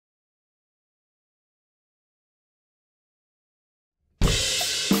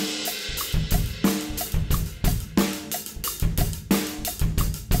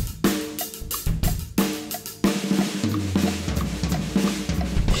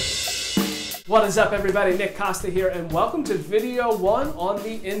What is up, everybody? Nick Costa here, and welcome to video 1 on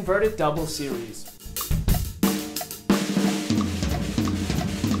the inverted double series.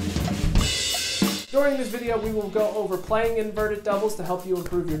 During this video, we will go over playing inverted doubles to help you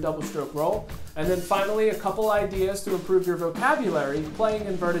improve your double stroke roll, and then finally a couple ideas to improve your vocabulary playing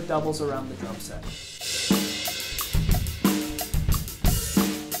inverted doubles around the drum set.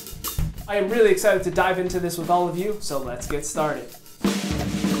 I am really excited to dive into this with all of you, so let's get started.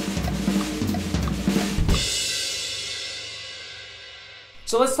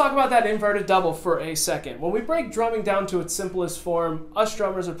 So let's talk about that inverted double for a second. When we break drumming down to its simplest form, us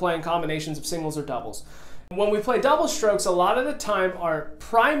drummers are playing combinations of singles or doubles. When we play double strokes, a lot of the time our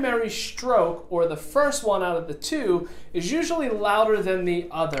primary stroke, or the first one out of the two, is usually louder than the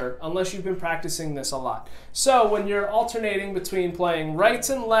other, unless you've been practicing this a lot. So when you're alternating between playing rights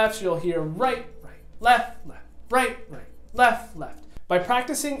and lefts, you'll hear right, right, left, left, right, right, left, left. By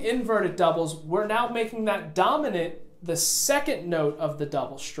practicing inverted doubles, we're now making that dominant the second note of the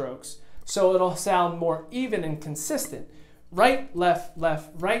double strokes, so it'll sound more even and consistent. Right, left,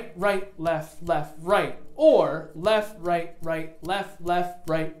 left, right, right, left, left, right, or left, right, right, left, left,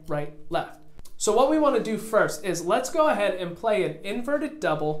 right, right, left. So what we want to do first is let's go ahead and play an inverted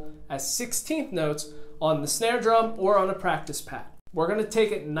double as 16th notes on the snare drum or on a practice pad. We're going to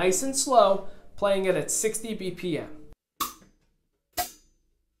take it nice and slow, playing it at 60 BPM.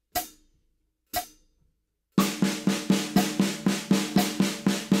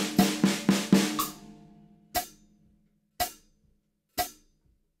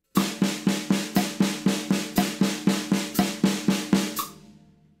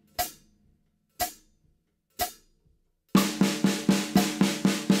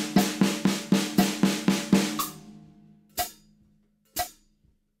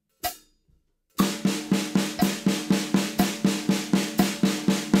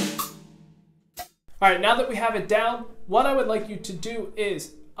 All right, now that we have it down, what I would like you to do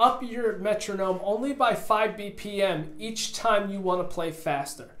is up your metronome only by 5 BPM each time you want to play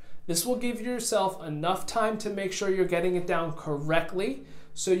faster. This will give yourself enough time to make sure you're getting it down correctly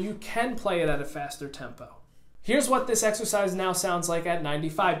so you can play it at a faster tempo. Here's what this exercise now sounds like at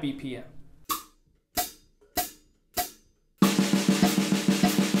 95 BPM.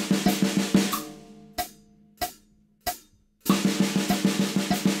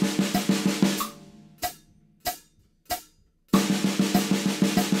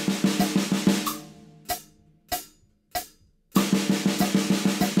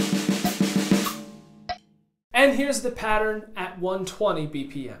 And here's the pattern at 120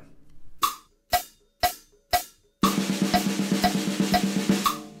 BPM.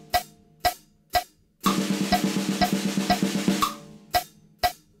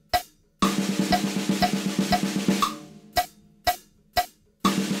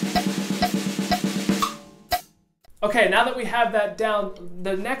 Okay, now that we have that down,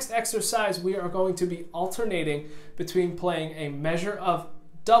 the next exercise we are going to be alternating between playing a measure of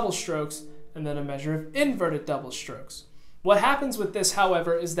double strokes and then a measure of inverted double strokes. What happens with this,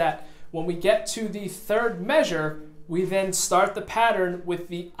 however, is that when we get to the third measure, we then start the pattern with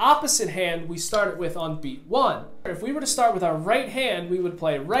the opposite hand we started with on beat 1. If we were to start with our right hand, we would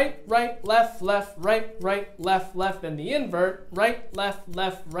play right, right, left, left, right, right, left, left, then the invert, right, left,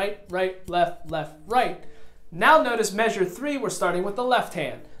 left, right, right, left, left, right. Now notice measure 3, we're starting with the left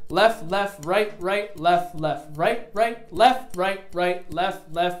hand. Left, left, right, right, left, left, right, right, left, right, right,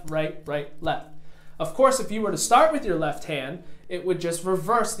 left, left, right, right, left. Of course, if you were to start with your left hand, it would just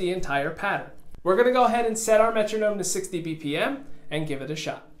reverse the entire pattern. We're going to go ahead and set our metronome to 60 BPM and give it a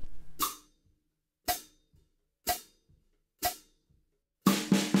shot.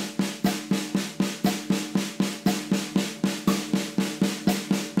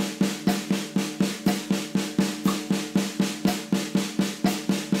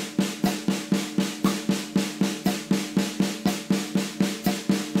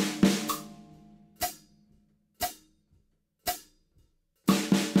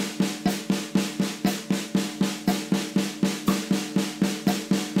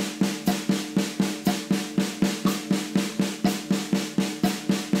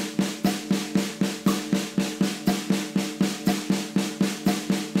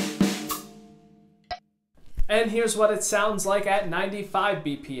 And here's what it sounds like at 95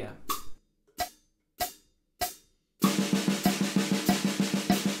 BPM.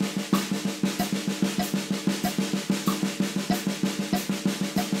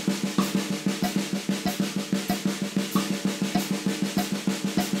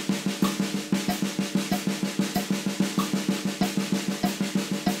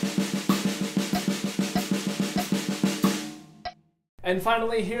 And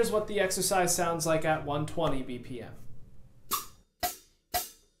finally, here's what the exercise sounds like at 120 BPM.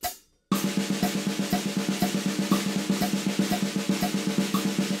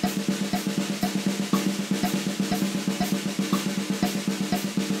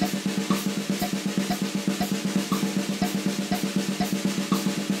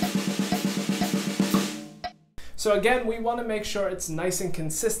 So again, we want to make sure it's nice and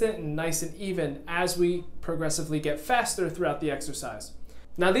consistent and nice and even as we progressively get faster throughout the exercise.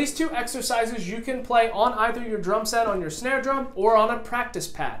 Now these two exercises you can play on either your drum set on your snare drum or on a practice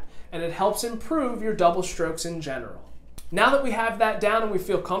pad, and it helps improve your double strokes in general. Now that we have that down and we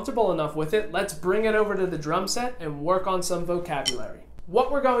feel comfortable enough with it, let's bring it over to the drum set and work on some vocabulary.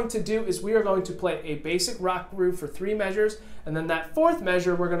 What we're going to do is we are going to play a basic rock groove for 3 measures, and then that 4th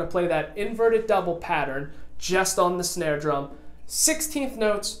measure we're going to play that inverted double pattern just on the snare drum, 16th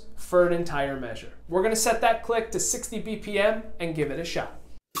notes for an entire measure. We're going to set that click to 60 BPM and give it a shot.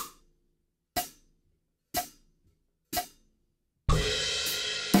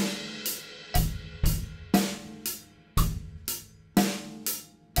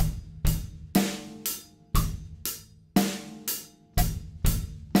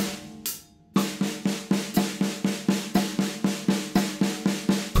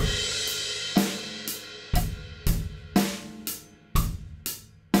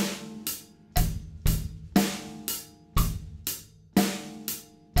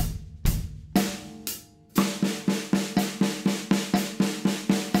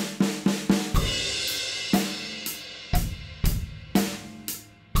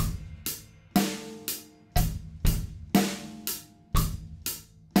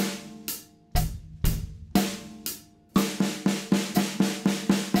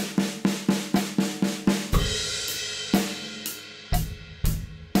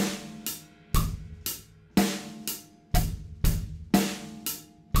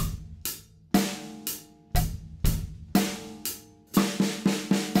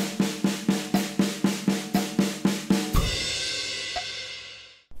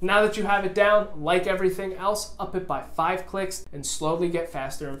 Now that you have it down, like everything else, up it by 5 clicks and slowly get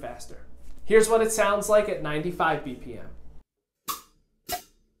faster and faster. Here's what it sounds like at 95 BPM.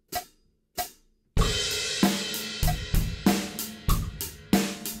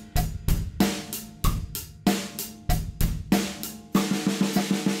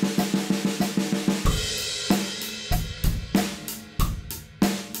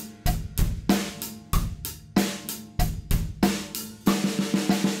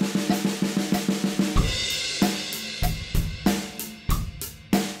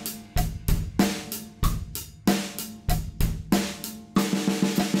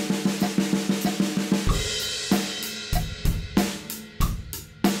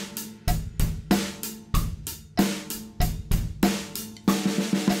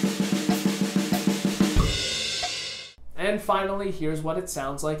 And finally, here's what it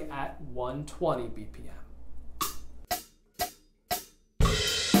sounds like at 120 BPM.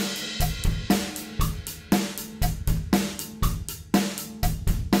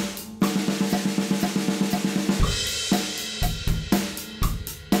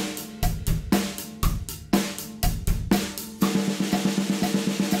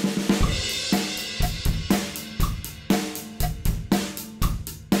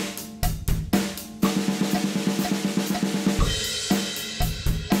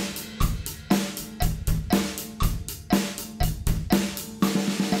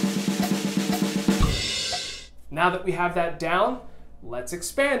 Now that we have that down, let's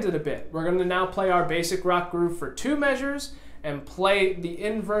expand it a bit. We're going to now play our basic rock groove for 2 measures and play the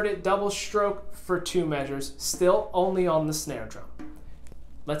inverted double stroke for 2 measures, still only on the snare drum.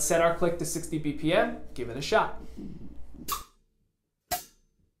 Let's set our click to 60 BPM, give it a shot.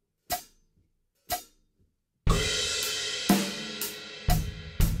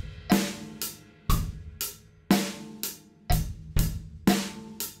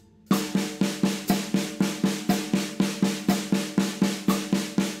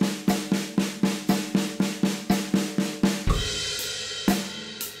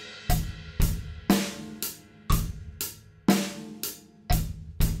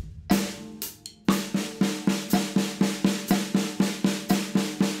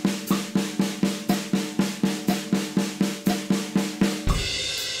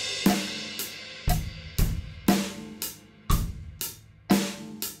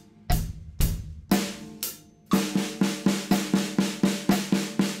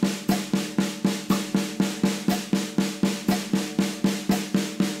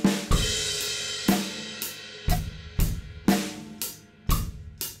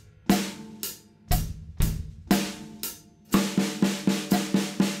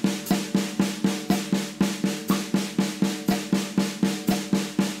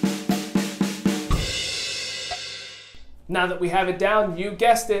 Now that we have it down, you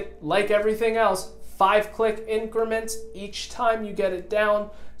guessed it, like everything else, 5-click increments each time you get it down,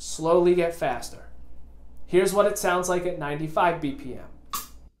 slowly get faster. Here's what it sounds like at 95 BPM.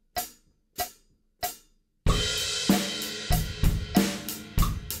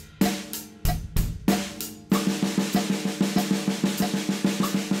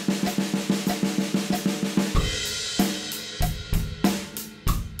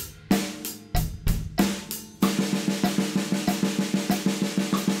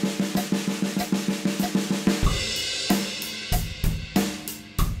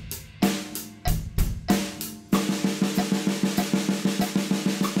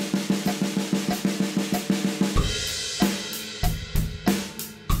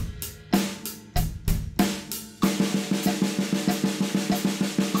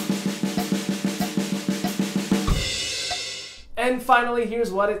 And finally,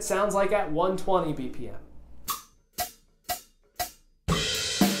 here's what it sounds like at 120 BPM.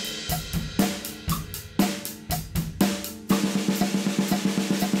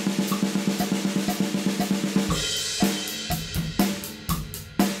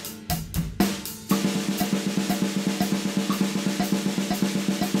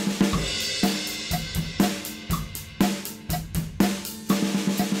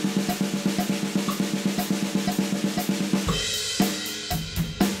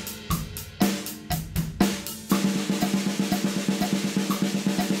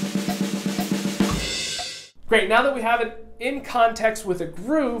 Great, now that we have it in context with a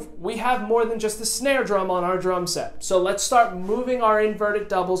groove, we have more than just the snare drum on our drum set. So let's start moving our inverted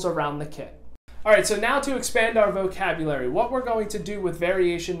doubles around the kit. All right, so now to expand our vocabulary, what we're going to do with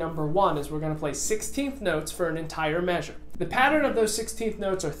variation number 1 is we're going to play 16th notes for an entire measure. The pattern of those 16th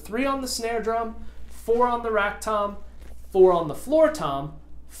notes are 3 on the snare drum, 4 on the rack tom, 4 on the floor tom,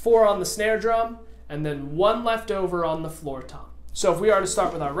 4 on the snare drum, and then 1 left over on the floor tom. So if we are to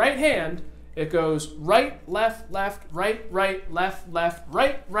start with our right hand, it goes right, left, left, right, right, left, left,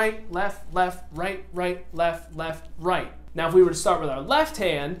 right, right, left, left, right, right, left, left, right. Now if we were to start with our left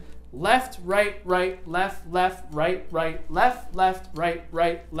hand, left, right, right, left, left, right, right, left, left, right,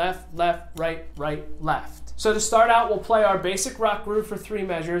 right, left, left, right, right, left. So to start out, we'll play our basic rock groove for 3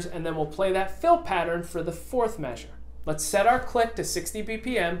 measures, and then we'll play that fill pattern for the 4th measure. Let's set our click to 60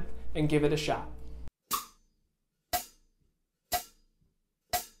 BPM and give it a shot.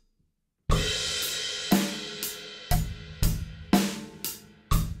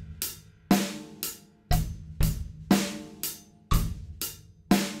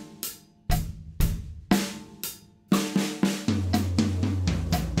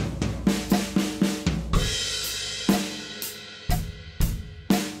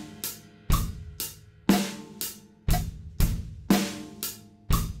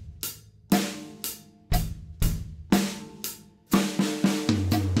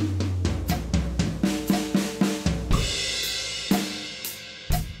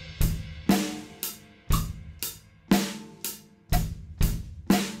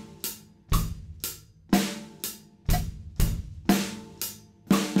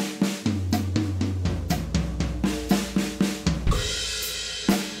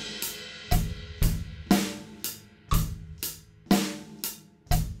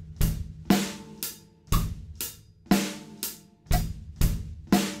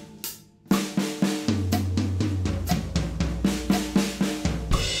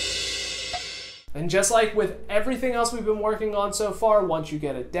 And just like with everything else we've been working on so far, once you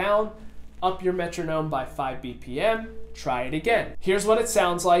get it down, up your metronome by 5 BPM, try it again. Here's what it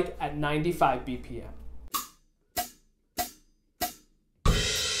sounds like at 95 BPM.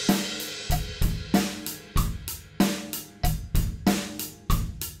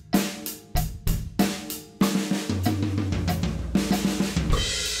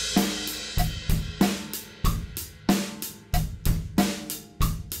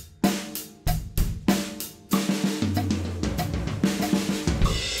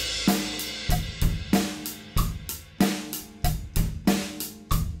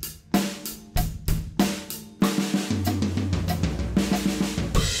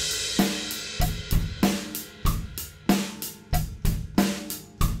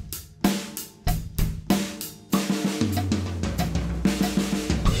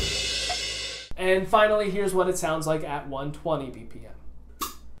 And finally, here's what it sounds like at 120 BPM.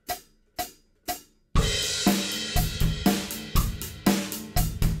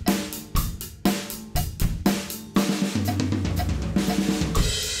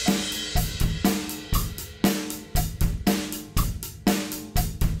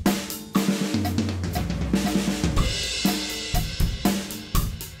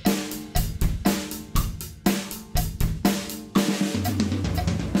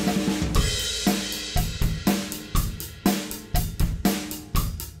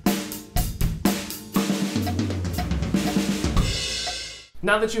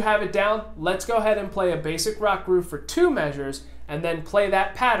 Now that you have it down, let's go ahead and play a basic rock groove for 2 measures and then play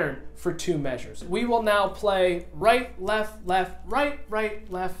that pattern for 2 measures. We will now play right, left, left, right,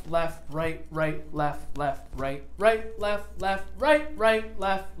 right, left, left, right, right, left, left, right, right, left, left, right, right,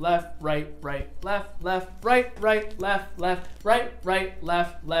 left, left, right, right, left, left, right, right, left, left, right, right,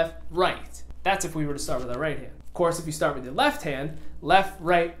 left, left, right. That's if we were to start with our right hand. Of course, if you start with your left hand, left,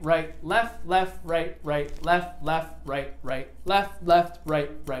 right, right, left, left, right, right, left, left, right, right, left, left,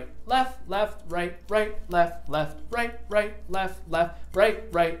 right, right, left, left, right, right, left, left, right, right, left, left, right,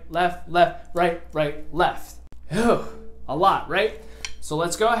 right, left, left, right, right, left. Whew, a lot, right? So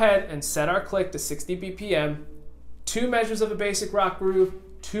let's go ahead and set our click to 60 BPM, 2 measures of a basic rock groove,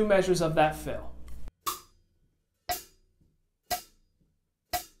 2 measures of that fill.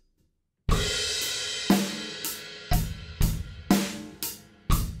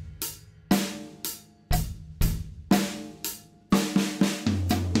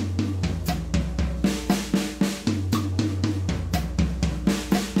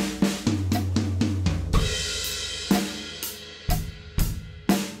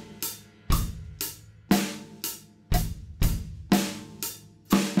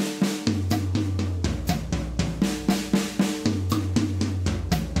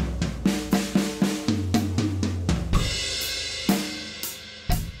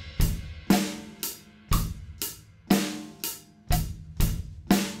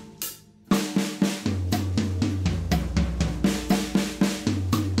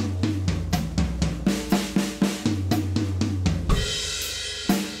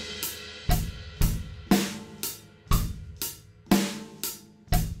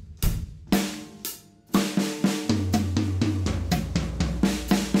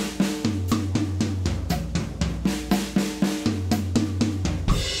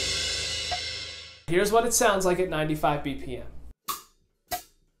 Here's what it sounds like at 95 BPM.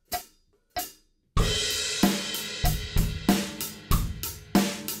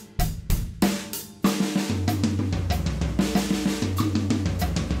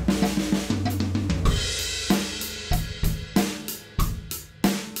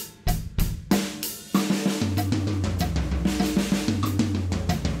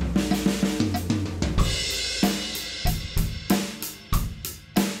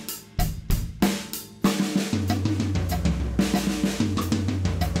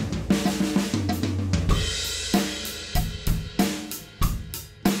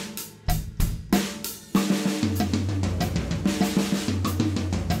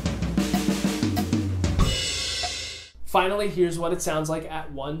 Finally, here's what it sounds like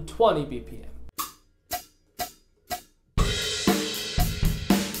at 120 BPM.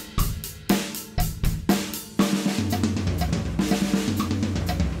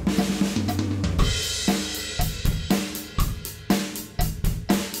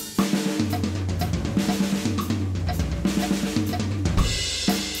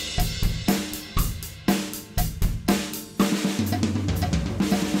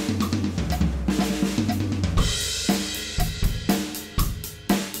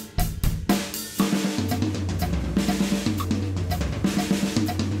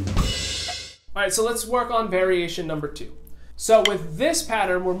 All right, so let's work on variation number 2. So with this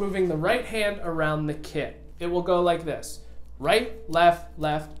pattern, we're moving the right hand around the kit. It will go like this. Right, left,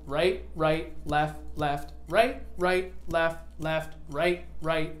 left, right, right, left, left, right, right, left, left, right,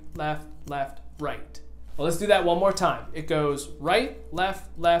 right, left, left, right. Well, let's do that one more time. It goes right,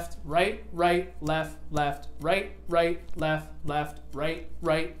 left, left, right, right, left, left, right, right, left, left, right,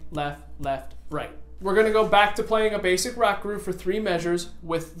 right, left, left, right. We're going to go back to playing a basic rock groove for 3 measures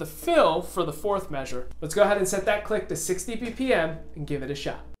with the fill for the 4th measure. Let's go ahead and set that click to 60 BPM and give it a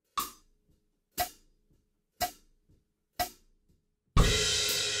shot.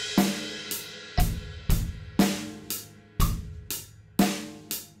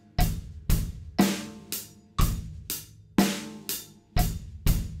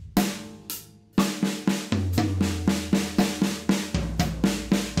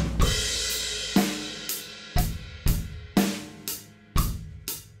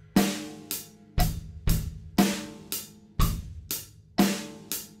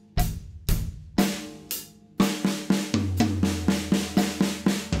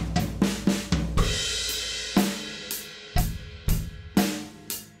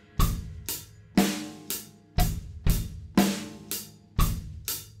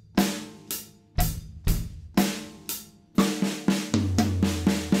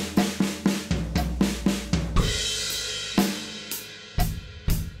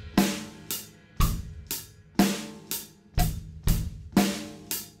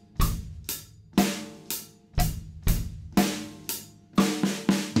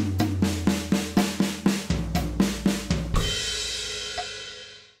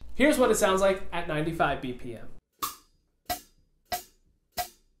 Here's what it sounds like at 95 BPM.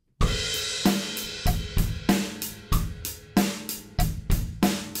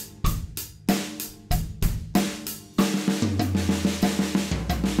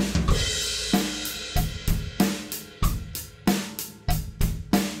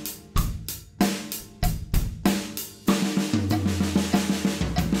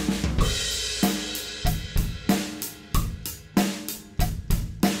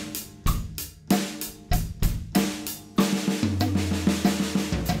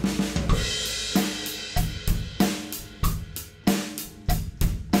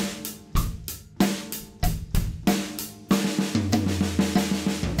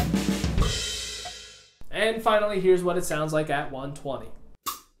 And finally, here's what it sounds like at 120.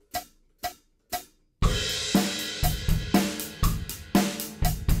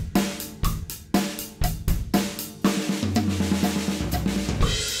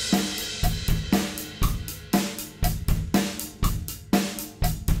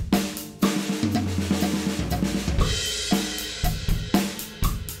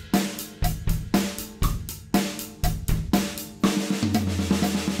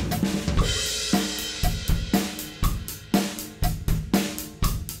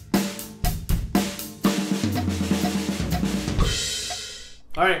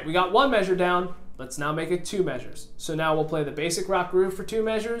 All right, we got one measure down. Let's now make it 2 measures. So now we'll play the basic rock groove for 2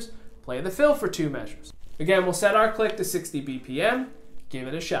 measures, play the fill for 2 measures. Again, we'll set our click to 60 BPM. Give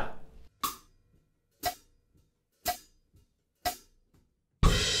it a shot.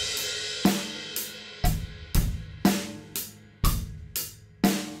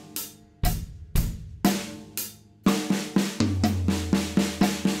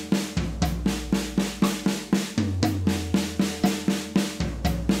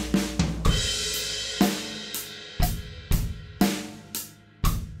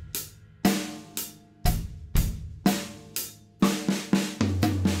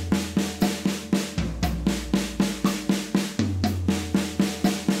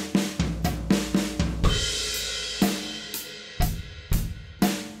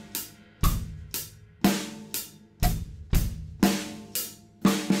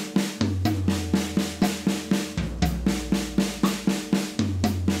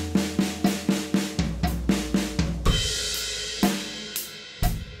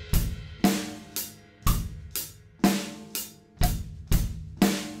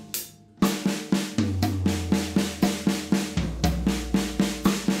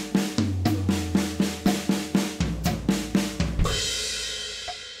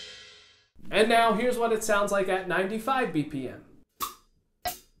 And now here's what it sounds like at 95 BPM.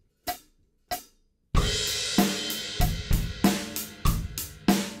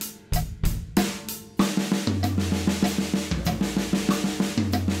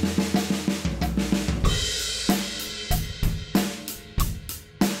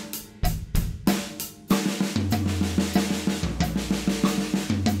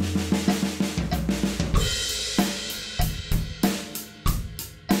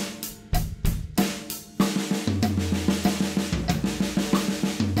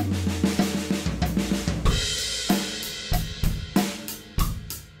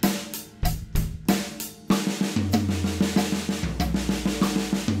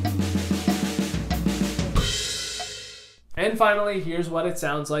 And finally, here's what it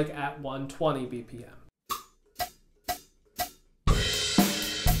sounds like at 120 BPM.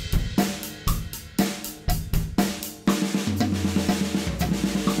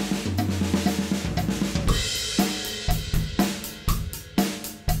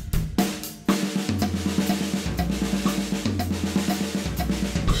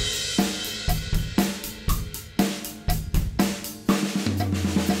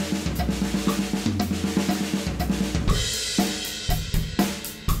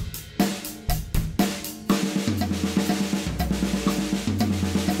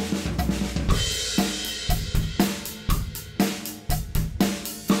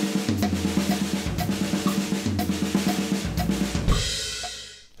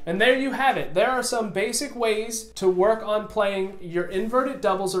 And there you have it. There are some basic ways to work on playing your inverted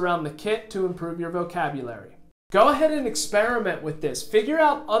doubles around the kit to improve your vocabulary. Go ahead and experiment with this. Figure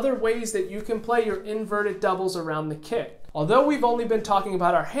out other ways that you can play your inverted doubles around the kit. Although we've only been talking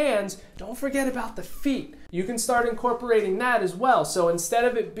about our hands, don't forget about the feet. You can start incorporating that as well. So instead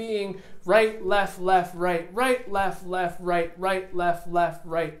of it being right, left, left, right, right, left, left, right, right, left, left,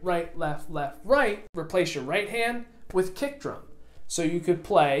 right, right, left, left, right, replace your right hand with kick drum. So you could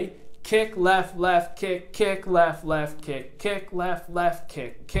play kick, left, left, kick, kick, left, left, kick, kick, left, left,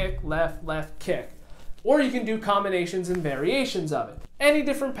 kick, kick, left, left, kick. Or you can do combinations and variations of it. Any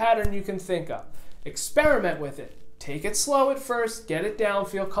different pattern you can think of. Experiment with it. Take it slow at first, get it down,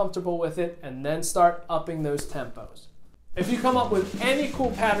 feel comfortable with it, and then start upping those tempos. If you come up with any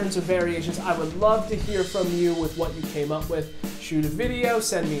cool patterns or variations, I would love to hear from you with what you came up with. Shoot a video,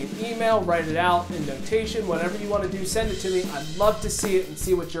 send me an email, write it out in notation, whatever you want to do, send it to me. I'd love to see it and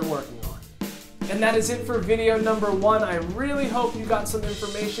see what you're working on. And that is it for video number 1. I really hope you got some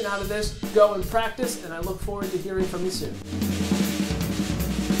information out of this. Go and practice, and I look forward to hearing from you soon.